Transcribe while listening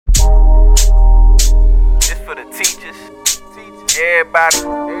Everybody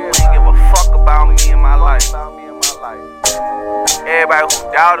didn't give a fuck about me and my life. Everybody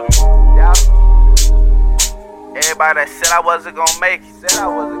who doubted me. Everybody that said I wasn't gonna make it.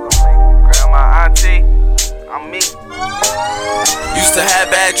 Grandma, auntie, I'm me. Used to have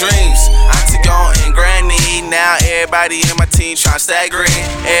bad dreams. Auntie gone and granny. Now everybody in my team tryna stack green.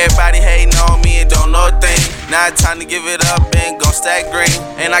 Everybody hating on me and don't know a thing. Now it's time to give it up and gon' stack green.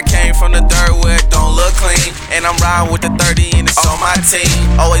 And I came from the dirt where it don't look clean. And I'm riding with the 30 and it's on my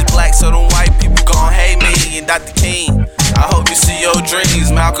team. Always black so them white people gon' hate me. And Dr. King, I hope you see your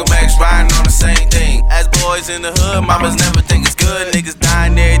dreams. Malcolm X riding on the same thing. As boys in the hood, mamas never think it's good. Niggas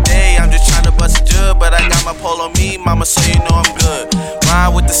dying every day, I'm just tryna bust a jug. But I got my pole on me, mama, so you know I'm good.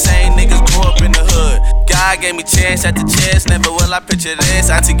 Ride with the same niggas, grew up in the hood. God gave me chance after chance, never will I picture this.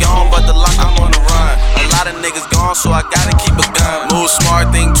 Auntie gone, but the lock, I'm on the run. A lot of niggas gone, so I gotta keep a gun. Move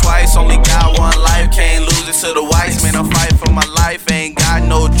smart, think twice, only got one life. Can't lose it to the whites, man, I'm fighting for my life. Ain't got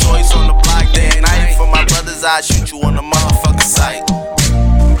no choice on the block day and night. For my brothers, I shoot you on the motherfucking sight.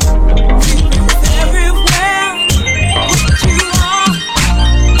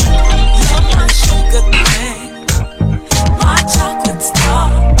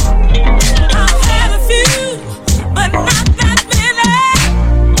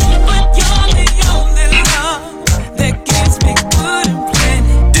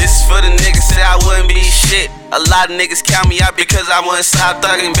 A lot of niggas count me out because I wouldn't stop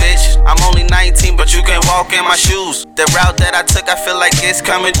thugging, bitch. I'm only 19, but you can't walk in my shoes. The route that I took, I feel like it's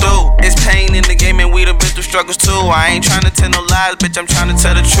coming through. It's pain in the game and we done been through struggles too. I ain't tryna tell no lies, bitch, I'm tryna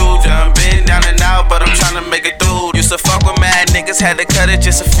tell the truth. Done been down and out, but I'm tryna make it through. Used to fuck with mad niggas, had to cut it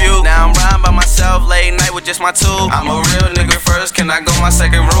just a few. Now I'm riding by myself, late night with just my tool. I'm a real nigga first, can I go my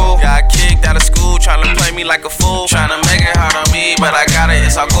second rule? Got kicked out of school, tryna play me like a fool. Tryna make it hard on me, but I got it,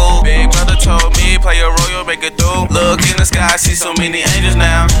 it's all cool. Big brother told me, play your role, you'll make it through. Look in the sky, I see so many angels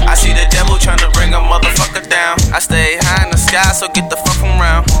now. I see the devil tryna bring a motherfucker down. I stay high in the sky, so get the fuck from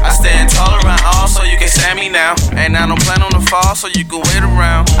around. I stand tall around all, so you can stand me now. And I don't plan on the fall, so you can wait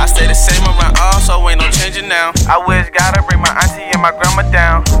around. I stay the same around all, so ain't no changing now. I wish God would bring my auntie and my grandma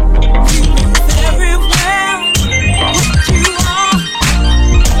down.